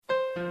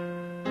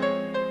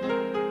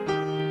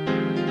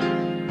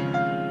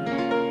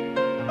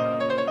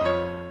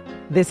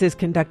This is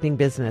Conducting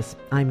Business.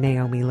 I'm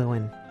Naomi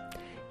Lewin.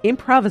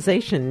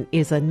 Improvisation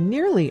is a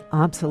nearly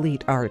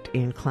obsolete art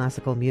in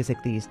classical music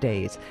these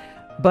days,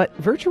 but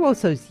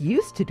virtuosos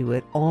used to do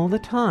it all the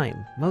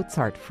time.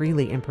 Mozart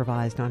freely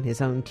improvised on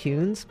his own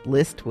tunes.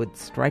 Liszt would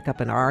strike up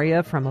an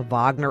aria from a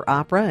Wagner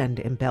opera and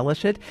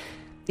embellish it.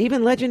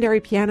 Even legendary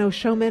piano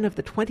showmen of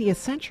the 20th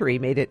century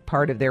made it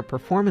part of their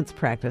performance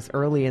practice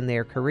early in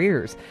their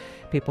careers.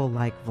 People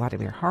like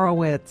Vladimir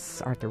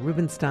Horowitz, Arthur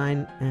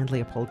Rubinstein, and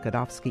Leopold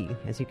Godowsky,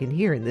 as you can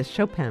hear in this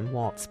Chopin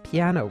waltz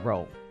piano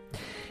roll.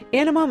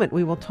 In a moment,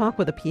 we will talk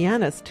with a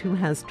pianist who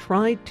has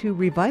tried to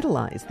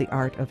revitalize the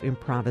art of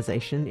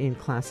improvisation in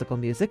classical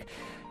music.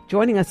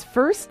 Joining us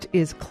first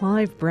is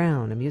Clive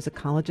Brown, a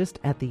musicologist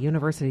at the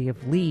University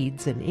of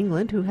Leeds in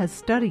England who has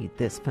studied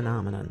this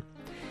phenomenon.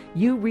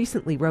 You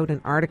recently wrote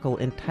an article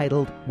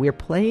entitled, "We're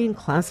Playing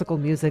Classical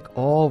Music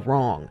All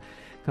Wrong.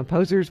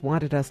 Composers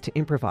wanted us to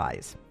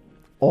improvise."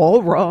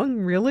 All wrong,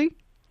 really?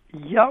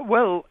 Yeah,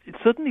 well,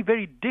 it's certainly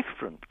very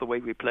different the way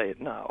we play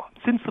it now.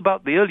 Since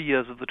about the early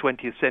years of the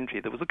 20th century,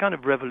 there was a kind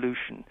of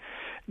revolution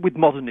with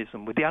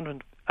modernism, with the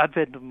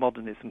advent of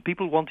modernism.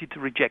 People wanted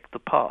to reject the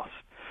past.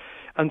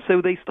 And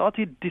so they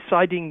started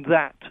deciding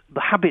that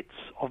the habits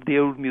of the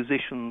old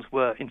musicians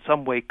were in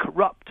some way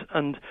corrupt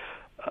and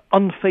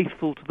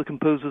unfaithful to the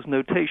composer's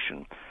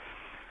notation.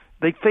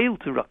 They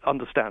failed to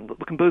understand that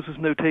the composer's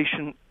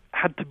notation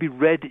had to be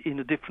read in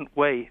a different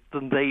way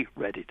than they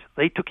read it.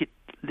 They took it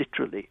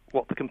literally.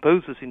 What the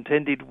composers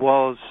intended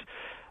was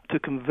to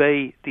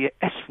convey the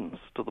essence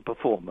to the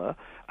performer,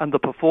 and the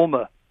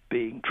performer,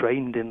 being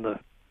trained in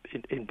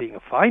being a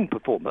fine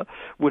performer,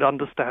 would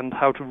understand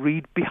how to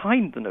read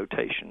behind the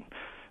notation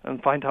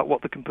and find out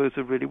what the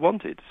composer really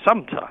wanted.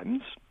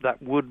 Sometimes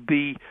that would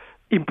be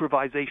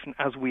improvisation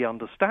as we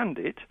understand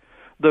it,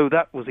 though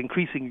that was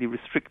increasingly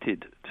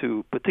restricted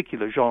to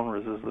particular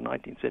genres as the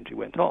 19th century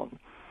went on.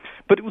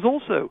 But it was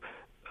also,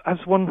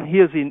 as one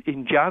hears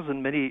in jazz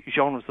and many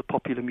genres of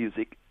popular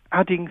music,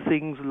 adding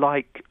things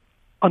like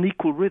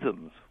unequal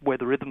rhythms, where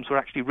the rhythms were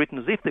actually written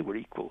as if they were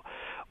equal,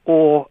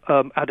 or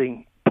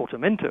adding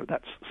portamento,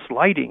 that's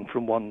sliding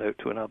from one note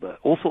to another.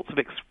 All sorts of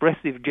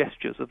expressive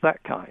gestures of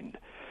that kind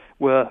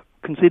were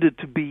considered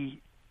to be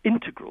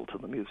integral to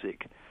the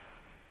music.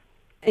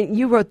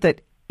 You wrote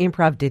that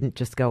improv didn't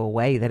just go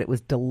away, that it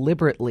was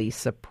deliberately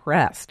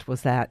suppressed.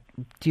 Was that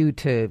due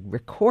to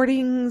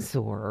recordings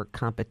or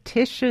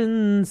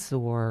competitions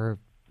or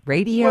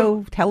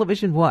radio,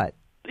 television, what?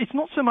 It's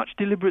not so much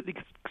deliberately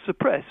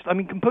suppressed. I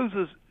mean,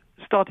 composers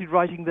started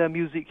writing their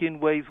music in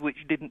ways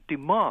which didn't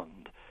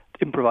demand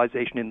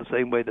improvisation in the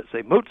same way that,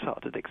 say,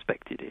 Mozart had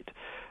expected it.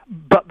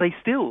 But they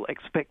still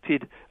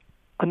expected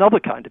another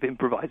kind of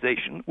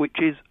improvisation,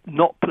 which is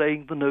not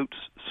playing the notes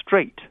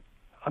straight.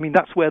 I mean,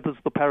 that's where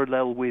there's the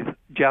parallel with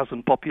jazz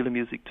and popular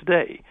music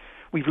today.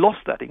 We've lost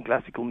that in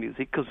classical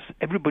music because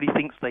everybody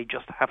thinks they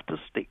just have to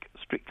stick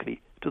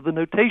strictly to the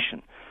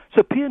notation.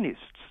 So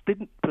pianists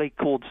didn't play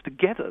chords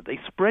together. They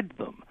spread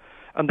them,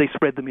 and they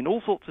spread them in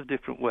all sorts of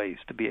different ways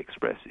to be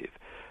expressive.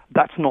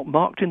 That's not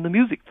marked in the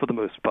music for the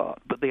most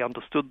part, but they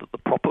understood that the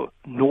proper,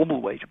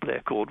 normal way to play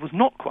a chord was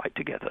not quite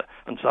together,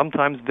 and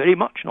sometimes very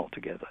much not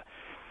together.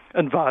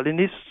 And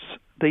violinists,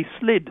 they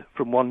slid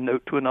from one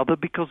note to another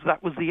because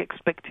that was the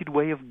expected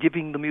way of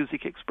giving the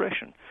music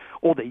expression.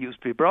 Or they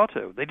used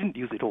vibrato. They didn't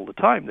use it all the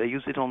time. They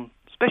used it on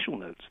special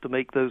notes to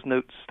make those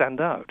notes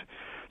stand out.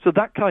 So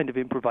that kind of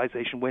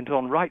improvisation went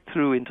on right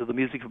through into the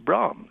music of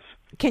Brahms.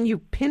 Can you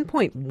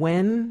pinpoint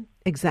when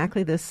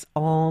exactly this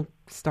all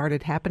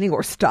started happening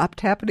or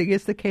stopped happening,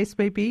 as the case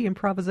may be,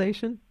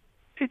 improvisation?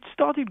 It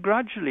started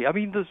gradually.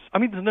 There's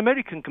an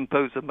American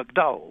composer,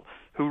 MacDowell,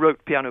 who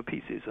wrote piano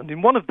pieces, and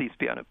in one of these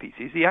piano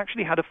pieces, he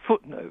actually had a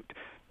footnote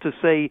to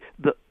say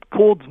that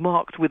chords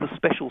marked with a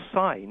special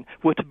sign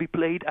were to be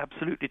played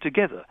absolutely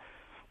together,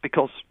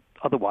 because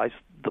otherwise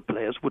the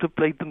players would have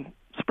played them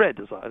spread,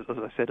 as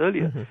I said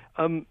earlier.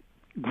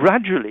 Mm-hmm.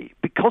 Gradually,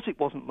 because it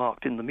wasn't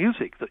marked in the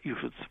music that you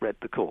should spread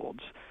the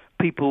chords,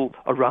 people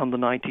around the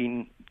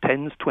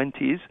 1910s,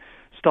 20s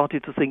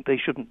started to think they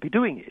shouldn't be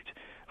doing it.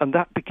 And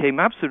that became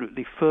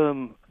absolutely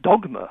firm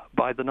dogma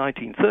by the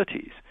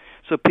 1930s.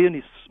 So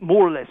pianists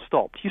more or less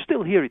stopped. You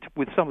still hear it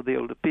with some of the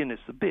older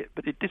pianists a bit,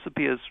 but it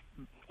disappears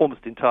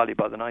almost entirely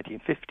by the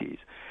 1950s.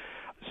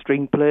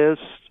 String players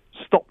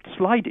stopped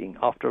sliding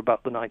after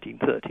about the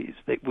 1930s.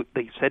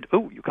 They said,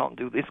 oh, you can't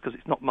do this because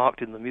it's not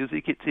marked in the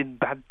music. It's in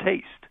bad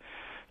taste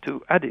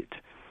to add it.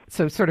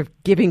 So sort of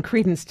giving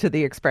credence to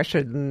the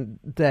expression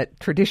that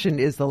tradition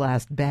is the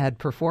last bad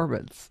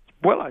performance.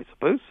 Well, I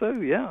suppose so,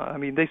 yeah. I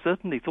mean, they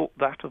certainly thought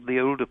that of the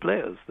older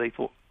players. They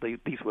thought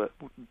these were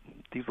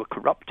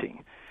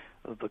corrupting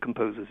the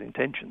composer's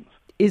intentions.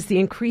 Is the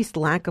increased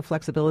lack of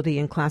flexibility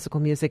in classical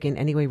music in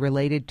any way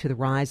related to the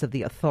rise of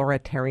the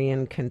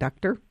authoritarian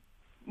conductor?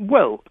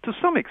 Well, to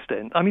some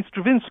extent. I mean,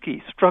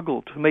 Stravinsky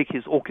struggled to make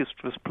his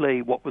orchestras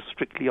play what was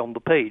strictly on the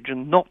page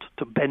and not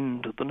to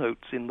bend the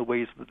notes in the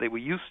ways that they were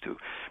used to.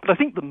 But I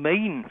think the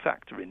main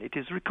factor in it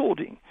is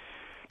recording.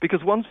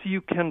 Because once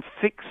you can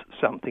fix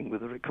something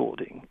with a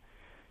recording,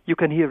 you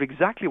can hear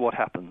exactly what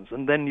happens,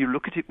 and then you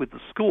look at it with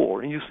the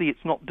score, and you see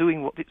it's not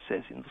doing what it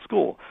says in the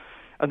score.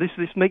 And this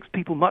makes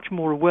people much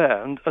more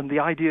aware, and the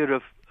idea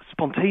of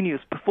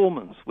spontaneous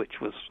performance,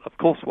 which was, of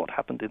course, what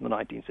happened in the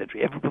 19th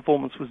century. Every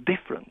performance was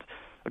different.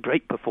 A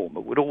great performer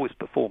would always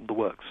perform the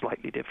work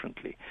slightly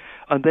differently.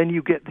 And then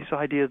you get this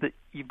idea that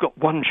you've got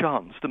one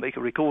chance to make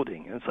a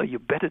recording, and so you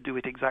better do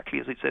it exactly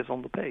as it says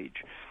on the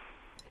page.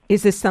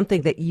 Is this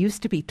something that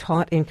used to be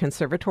taught in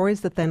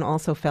conservatories that then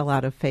also fell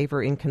out of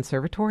favor in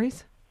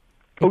conservatories?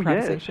 Oh,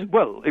 yes.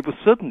 Well, it was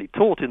certainly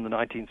taught in the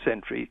 19th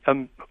century.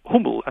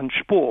 Hummel and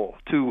Spohr,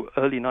 two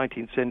early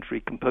 19th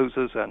century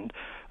composers and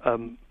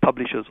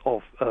publishers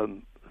of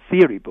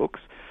theory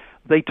books,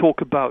 they talk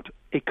about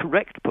a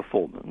correct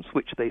performance,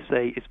 which they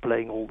say is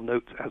playing all the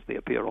notes as they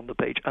appear on the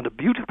page, and a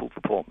beautiful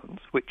performance,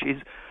 which is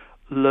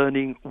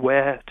learning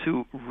where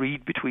to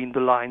read between the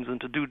lines and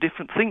to do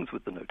different things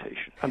with the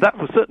notation. And that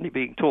was certainly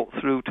being taught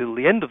through till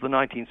the end of the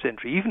 19th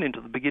century, even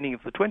into the beginning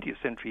of the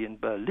 20th century in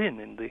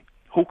Berlin, in the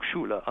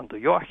Hochschule under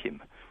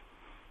Joachim.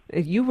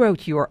 You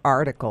wrote your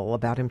article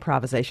about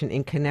improvisation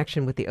in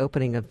connection with the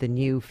opening of the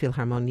new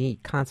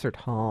Philharmonie concert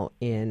hall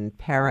in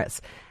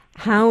Paris.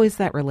 How is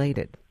that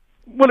related?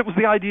 Well, it was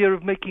the idea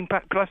of making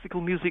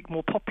classical music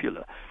more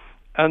popular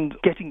and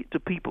getting it to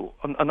people.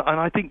 And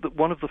I think that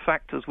one of the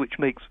factors which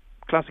makes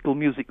classical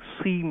music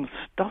seem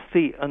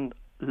stuffy and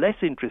less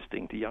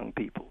interesting to young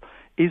people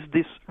is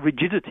this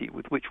rigidity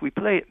with which we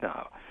play it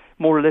now.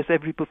 More or less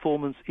every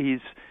performance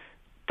is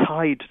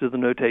tied to the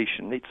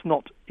notation. It's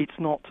not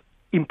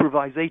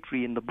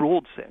improvisatory in the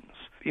broad sense,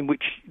 in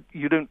which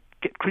you don't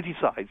get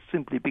criticized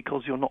simply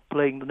because you're not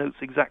playing the notes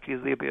exactly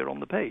as they appear on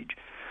the page.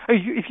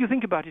 If you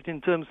think about it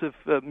in terms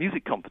of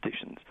music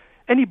competitions,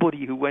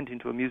 anybody who went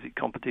into a music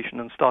competition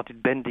and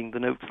started bending the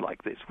notes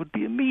like this would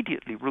be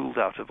immediately ruled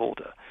out of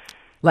order.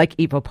 Like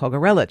Ivo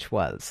Pogorelic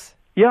was.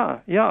 Yeah.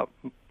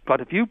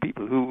 Quite a few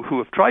people who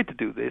have tried to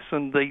do this,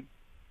 and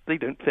they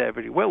don't fare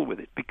very well with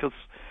it because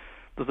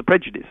there's a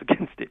prejudice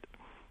against it.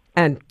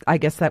 And I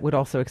guess that would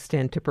also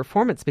extend to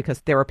performance,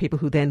 because there are people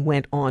who then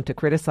went on to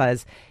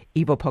criticize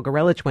Ivo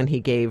Pogorelic when he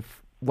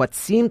gave what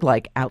seemed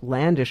like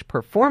outlandish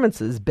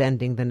performances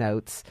bending the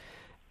notes,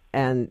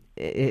 and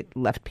it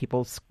left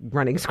people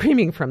running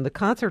screaming from the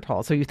concert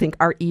hall. So you think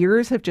our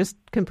ears have just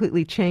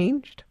completely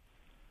changed?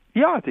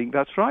 Yeah, I think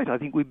that's right. I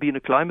think we've been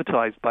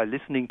acclimatized by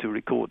listening to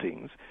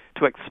recordings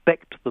to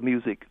expect the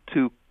music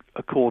to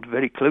accord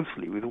very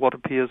closely with what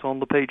appears on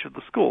the page of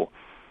the score.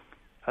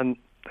 And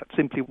that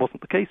simply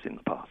wasn't the case in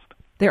the past.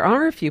 There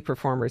are a few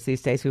performers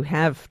these days who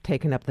have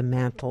taken up the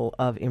mantle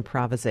of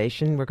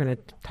improvisation. We're going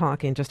to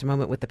talk in just a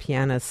moment with the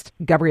pianist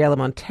Gabriela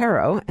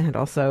Montero and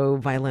also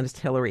violinist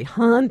Hilary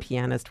Hahn,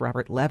 pianist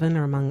Robert Levin,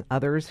 among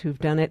others who've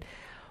done it.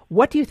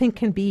 What do you think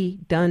can be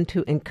done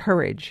to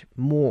encourage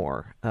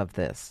more of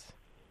this?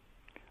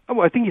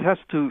 Oh, I think it has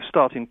to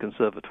start in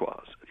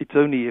conservatoires. It's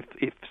only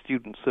if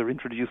students are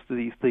introduced to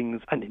these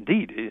things and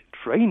indeed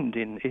trained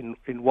in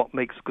what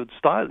makes good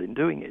style in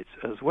doing it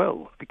as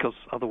well, because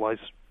otherwise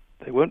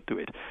they won't do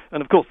it.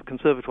 And of course, the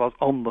conservatoires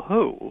on the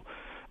whole,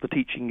 the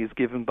teaching is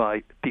given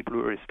by people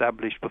who are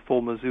established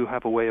performers who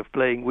have a way of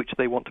playing which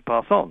they want to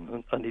pass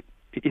on, and it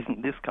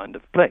isn't this kind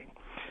of playing.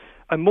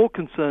 I'm more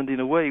concerned in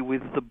a way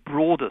with the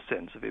broader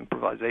sense of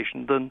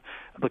improvisation than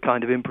the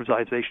kind of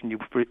improvisation you,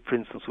 for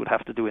instance, would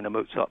have to do in a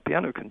Mozart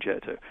piano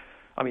concerto.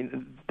 I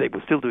mean, they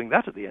were still doing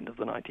that at the end of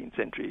the 19th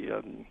century.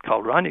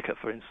 Karl Reinecker,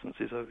 for instance,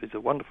 is a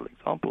wonderful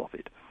example of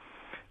it.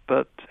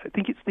 But I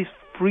think it's this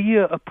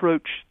freer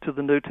approach to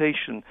the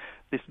notation,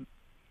 this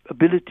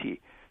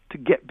ability to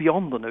get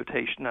beyond the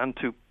notation and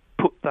to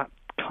put that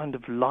kind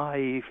of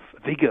live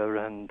vigor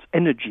and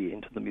energy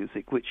into the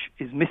music, which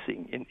is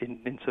missing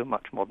in so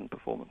much modern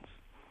performance.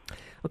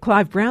 Well,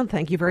 Clive Brown,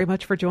 thank you very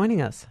much for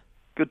joining us.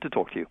 Good to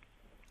talk to you.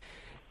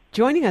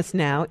 Joining us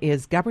now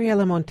is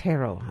Gabriela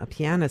Montero, a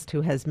pianist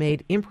who has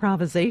made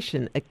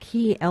improvisation a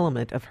key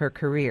element of her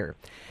career.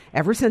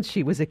 Ever since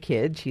she was a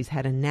kid, she's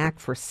had a knack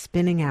for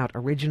spinning out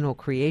original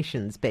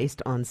creations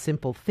based on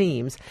simple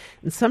themes.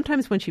 And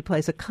sometimes when she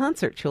plays a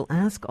concert, she'll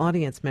ask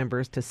audience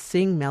members to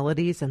sing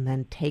melodies and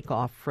then take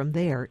off from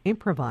there,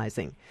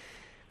 improvising.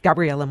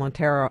 Gabriela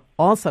Montero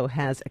also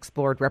has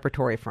explored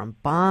repertory from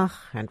Bach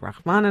and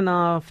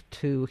Rachmaninoff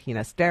to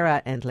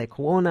Ginastera and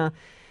Lecuona.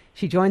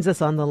 She joins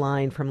us on the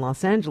line from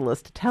Los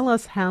Angeles to tell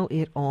us how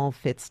it all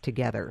fits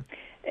together.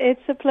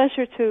 It's a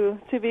pleasure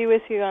to be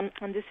with you on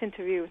this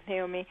interview,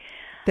 Naomi.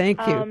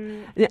 Thank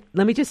you.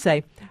 Let me just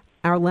say,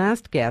 our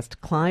last guest,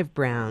 Clive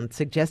Brown,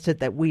 suggested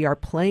that we are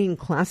playing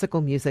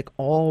classical music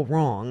all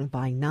wrong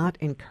by not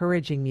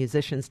encouraging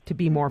musicians to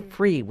be more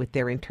free with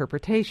their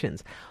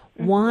interpretations.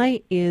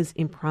 Why is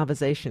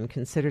improvisation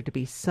considered to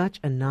be such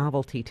a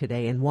novelty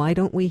today, and why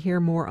don't we hear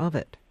more of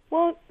it?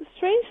 Well,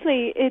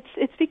 strangely,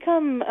 it's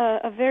become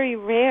a very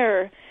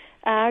rare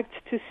act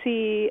to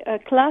see a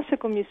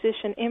classical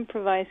musician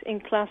improvise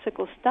in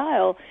classical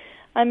style.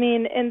 I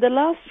mean, in the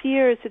last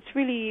years, it's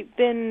really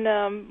been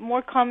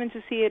more common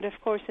to see it, of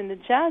course, in the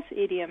jazz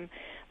idiom.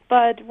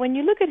 But when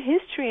you look at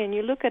history and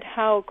you look at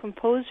how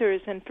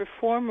composers and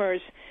performers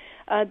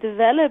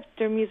developed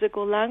their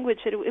musical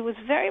language, it was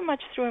very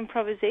much through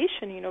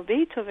improvisation. You know,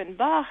 Beethoven,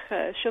 Bach,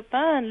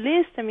 Chopin,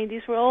 Liszt. I mean,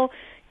 these were all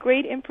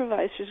great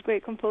improvisers,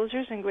 great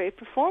composers, and great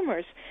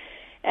performers.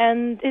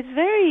 And it's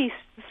very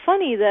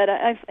funny that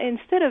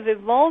instead of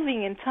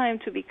evolving in time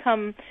to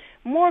become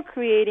more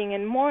creating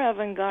and more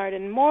avant-garde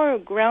and more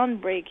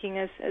groundbreaking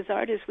as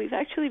artists, we've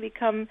actually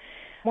become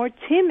more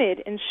timid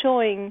in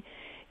showing,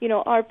 you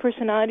know, our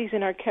personalities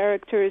and our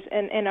characters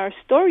and our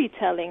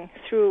storytelling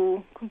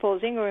through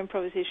composing or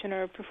improvisation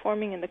or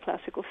performing in the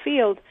classical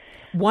field.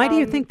 Why do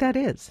you think that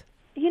is?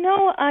 You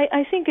know,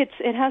 I think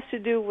it has to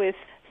do with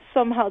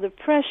somehow the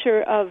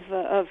pressure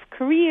of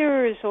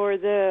careers or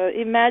the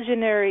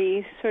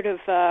imaginary sort of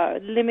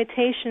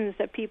limitations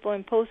that people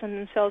impose on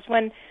themselves,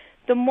 when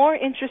the more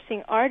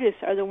interesting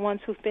artists are the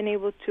ones who've been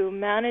able to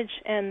manage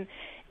and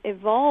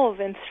evolve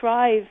and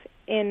thrive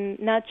in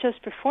not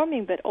just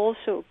performing but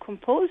also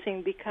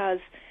composing, because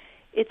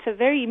it's a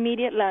very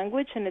immediate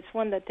language and it's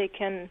one that they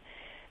can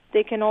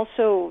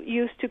also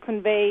use to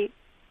convey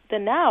the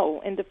now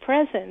and the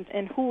present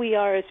and who we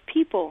are as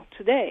people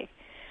today.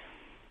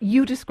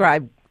 You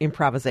describe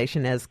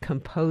improvisation as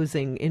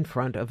composing in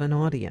front of an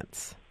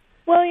audience.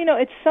 Well, you know,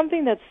 it's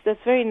something that's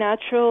very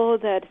natural,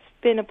 that's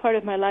been a part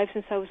of my life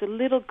since I was a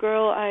little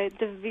girl.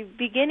 The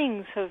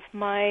beginnings of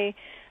my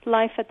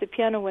life at the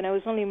piano when I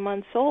was only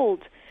months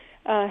old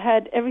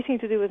had everything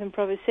to do with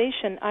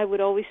improvisation. I would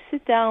always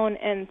sit down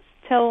and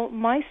tell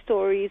my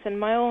stories and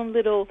my own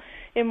little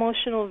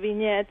emotional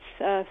vignettes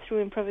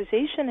through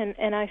improvisation,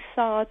 and I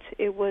thought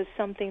it was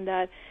something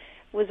that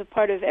was a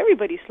part of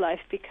everybody's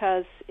life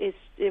because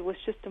it was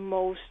just the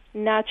most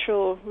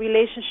natural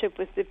relationship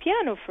with the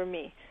piano for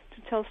me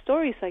to tell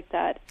stories like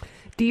that.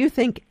 Do you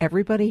think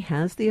everybody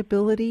has the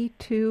ability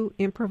to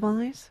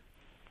improvise?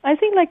 I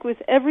think, like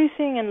with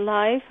everything in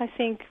life, I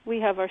think we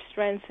have our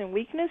strengths and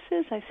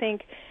weaknesses.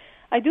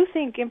 I do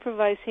think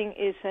improvising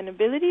is an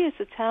ability, it's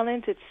a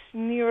talent, it's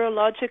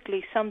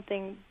neurologically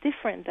something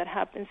different that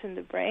happens in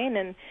the brain,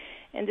 and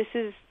this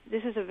is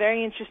a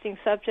very interesting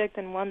subject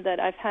and one that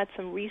I've had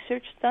some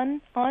research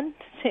done on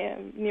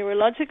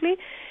neurologically,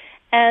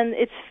 and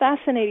it's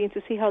fascinating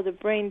to see how the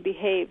brain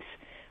behaves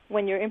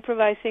when you're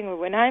improvising or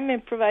when I'm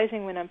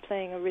improvising, when I'm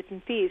playing a written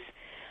piece.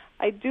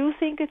 I do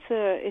think it's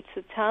a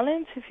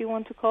talent, if you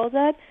want to call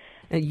that.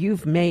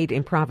 You've made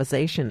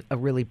improvisation a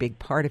really big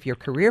part of your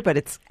career, but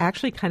it's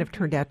actually kind of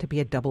turned out to be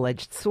a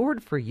double-edged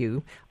sword for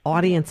you.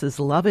 Audiences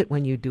love it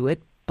when you do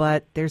it,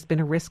 but there's been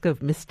a risk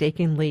of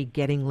mistakenly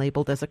getting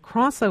labeled as a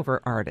crossover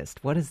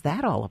artist. What is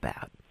that all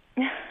about?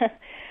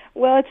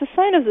 Well, it's a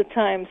sign of the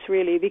times,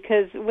 really,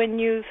 because when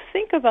you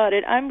think about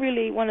it, I'm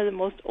really one of the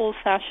most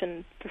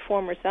old-fashioned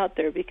performers out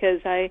there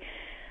because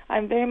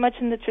I'm very much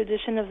in the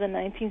tradition of the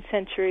 19th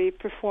century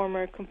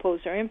performer,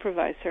 composer,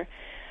 improviser.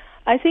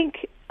 I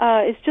think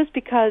it's just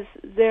because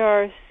there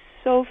are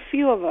so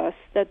few of us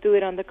that do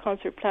it on the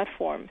concert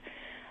platform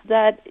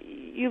that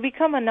you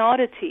become an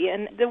oddity.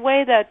 And the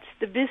way that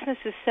the business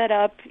is set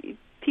up,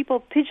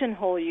 people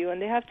pigeonhole you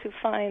and they have to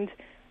find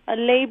a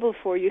label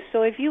for you.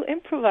 So if you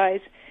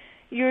improvise,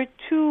 you're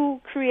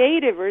too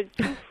creative or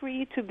too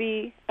free to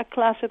be a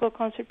classical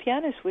concert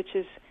pianist, which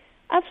is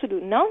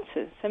absolute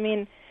nonsense. I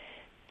mean,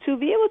 to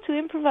be able to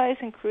improvise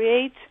and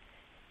create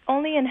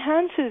only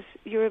enhances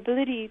your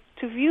ability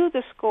to view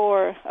the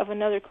score of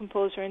another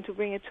composer and to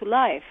bring it to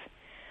life.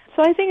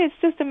 So I think it's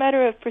just a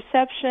matter of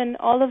perception.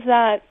 All of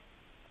that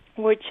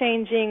we're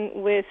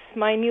changing with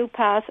my new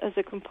path as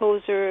a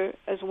composer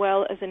as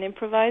well as an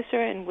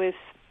improviser, and with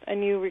a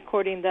new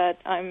recording that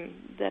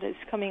is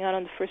coming out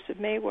on the 1st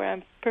of May, where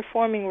I'm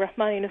performing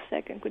Rachmaninoff's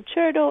Second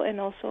Concerto and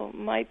also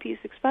my piece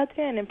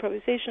Expatria and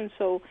improvisation.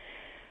 So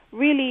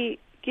really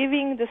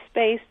giving the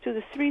space to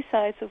the three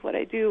sides of what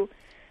I do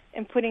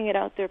and putting it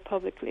out there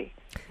publicly.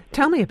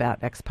 Tell me about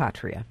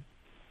Expatria.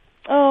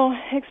 Oh,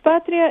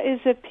 Expatria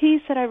is a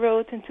piece that I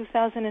wrote in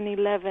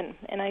 2011,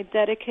 and I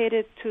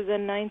dedicated to the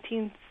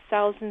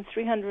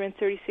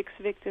 19,336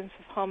 victims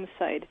of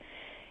homicide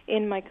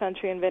in my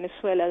country, in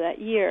Venezuela, that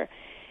year.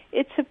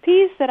 It's a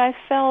piece that I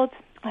felt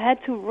I had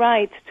to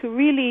write to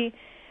really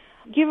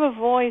give a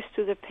voice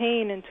to the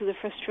pain and to the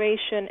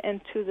frustration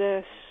and to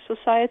the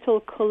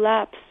societal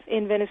collapse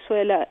in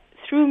Venezuela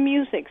through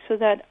music, so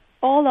that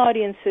all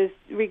audiences,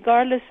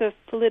 regardless of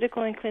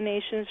political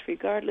inclinations,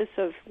 regardless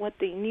of what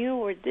they knew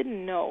or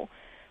didn't know,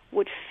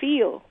 would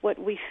feel what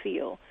we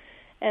feel.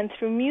 And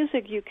through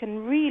music, you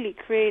can really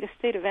create a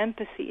state of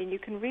empathy, and you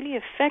can really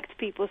affect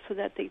people so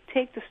that they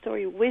take the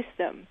story with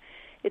them.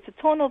 It's a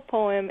tonal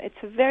poem,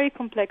 it's a very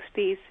complex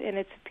piece, and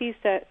it's a piece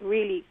that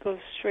really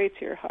goes straight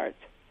to your heart.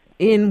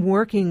 In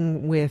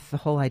working with the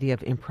whole idea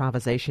of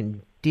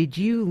improvisation, did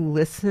you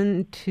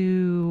listen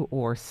to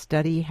or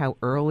study how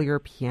earlier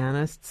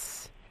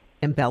pianists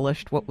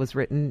embellished what was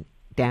written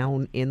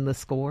down in the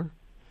score?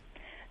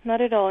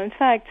 Not at all. In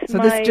fact, so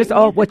this just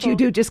all what you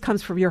do just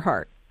comes from your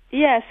heart.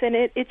 Yes, and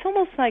it's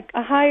almost like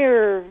a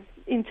higher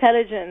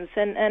intelligence,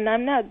 and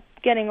I'm not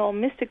getting all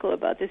mystical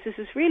about this. This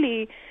is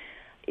really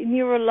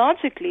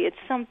neurologically, it's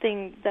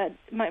something that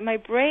my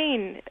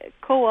brain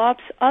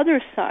co-opts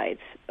other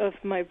sides of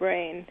my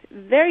brain,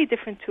 very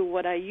different to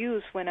what I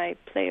use when I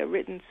play a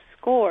written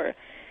score,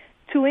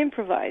 to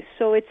improvise.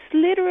 So it's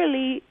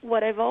literally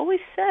what I've always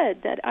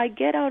said, that I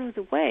get out of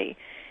the way.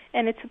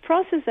 And it's a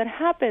process that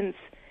happens,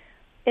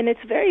 and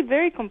it's very,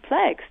 very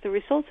complex. The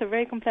results are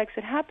very complex.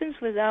 It happens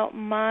without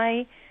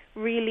my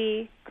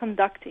really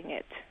conducting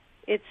it.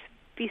 It's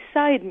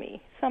beside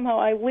me. Somehow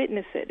I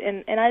witness it.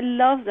 And I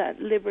love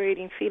that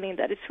liberating feeling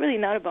that it's really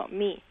not about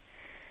me.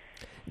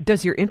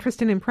 Does your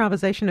interest in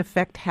improvisation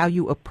affect how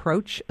you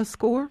approach a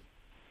score?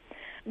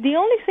 The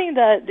only thing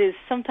that is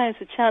sometimes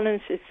a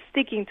challenge is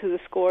sticking to the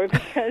score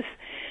because,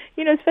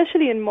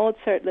 especially in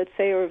Mozart, let's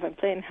say, or if I'm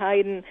playing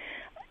Haydn,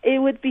 it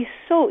would be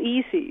so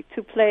easy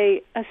to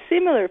play a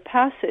similar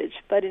passage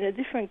but in a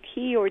different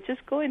key, or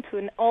just go into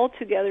an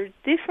altogether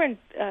different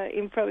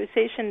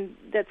improvisation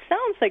that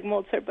sounds like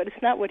Mozart, but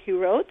it's not what he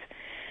wrote.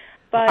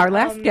 But our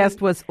last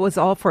guest was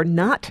all for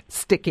not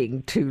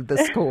sticking to the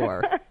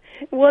score.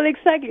 Well,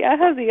 exactly. I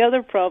have the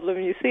other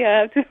problem. You see, I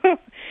have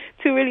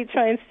to really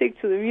try and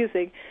stick to the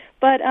music.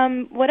 But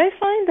what I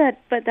find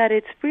that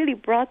it's really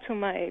brought to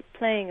my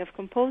playing of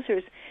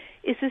composers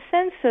is a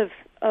sense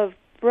of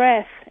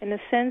breath and a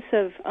sense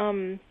of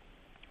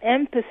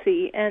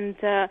empathy and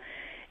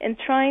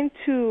trying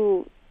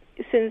to,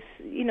 since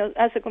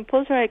as a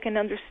composer I can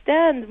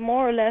understand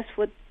more or less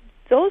what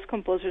those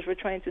composers were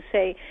trying to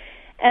say,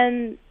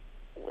 and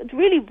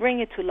really bring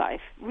it to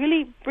life,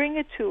 really bring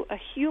it to a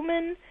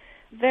human,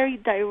 very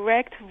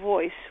direct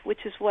voice,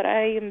 which is what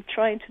I am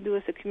trying to do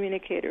as a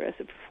communicator, as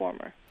a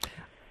performer.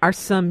 Are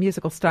some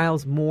musical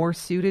styles more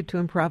suited to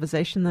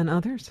improvisation than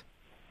others?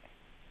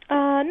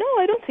 No,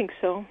 I don't think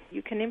so.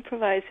 You can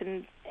improvise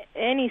in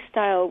any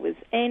style with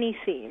any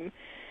theme.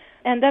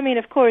 And I mean,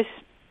 of course,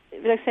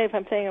 let's say if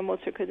I'm playing a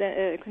Mozart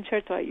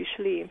concerto, I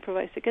usually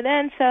improvise the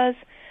cadenzas.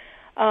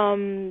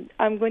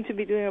 I'm going to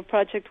be doing a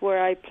project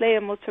where I play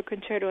a Mozart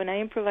concerto and I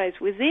improvise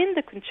within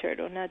the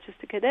concerto, not just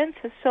the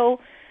cadenzas.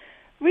 So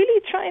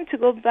really trying to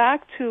go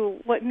back to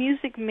what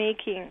music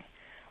making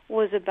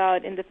was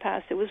about in the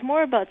past. It was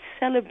more about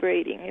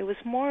celebrating. It was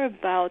more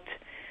about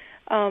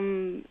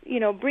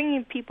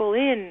bringing people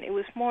in. It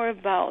was more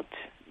about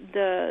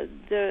the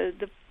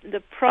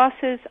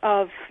process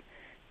of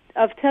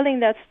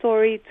telling that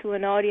story to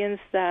an audience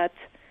that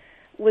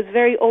was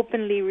very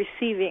openly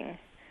receiving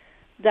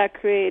that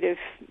creative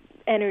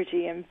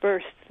energy and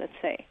burst, let's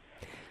say.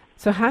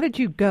 So how did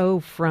you go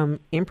from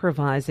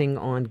improvising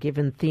on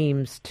given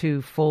themes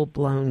to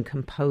full-blown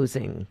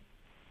composing?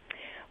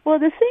 Well,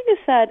 the thing is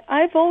that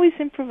I've always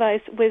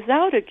improvised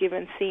without a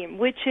given theme,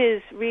 which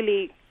is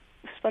really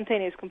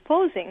spontaneous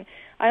composing.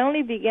 I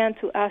only began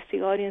to ask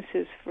the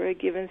audiences for a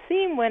given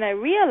theme when I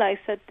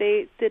realized that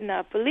they did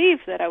not believe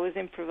that I was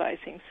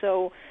improvising.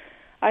 So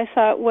I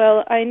thought,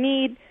 well, I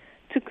need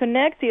to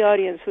connect the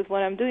audience with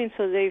what I'm doing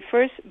so they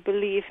first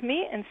believe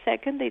me, and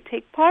second, they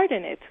take part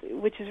in it,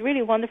 which is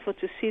really wonderful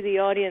to see the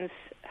audience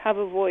have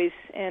a voice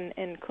and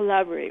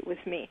collaborate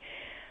with me.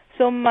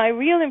 So my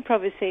real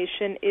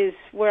improvisation is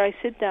where I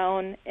sit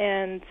down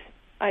and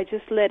I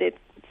just let it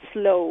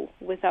flow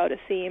without a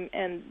theme,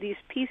 and these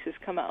pieces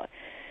come out.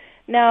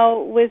 Now,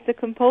 with the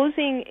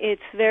composing,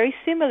 it's very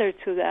similar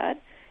to that,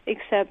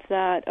 except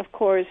that, of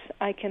course,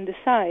 I can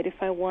decide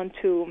if I want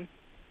to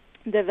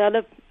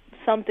develop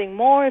something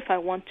more, if I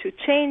want to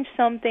change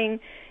something.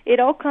 It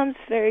all comes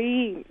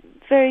very,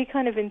 very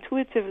kind of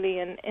intuitively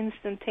and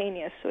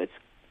instantaneous, so it's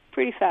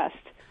pretty fast.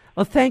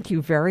 Well, thank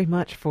you very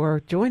much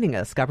for joining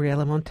us,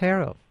 Gabriela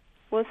Montero.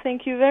 Well,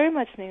 thank you very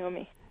much,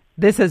 Naomi.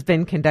 This has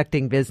been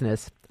Conducting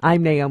Business.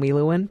 I'm Naomi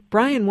Lewin.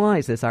 Brian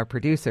Wise is our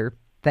producer.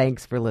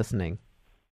 Thanks for listening.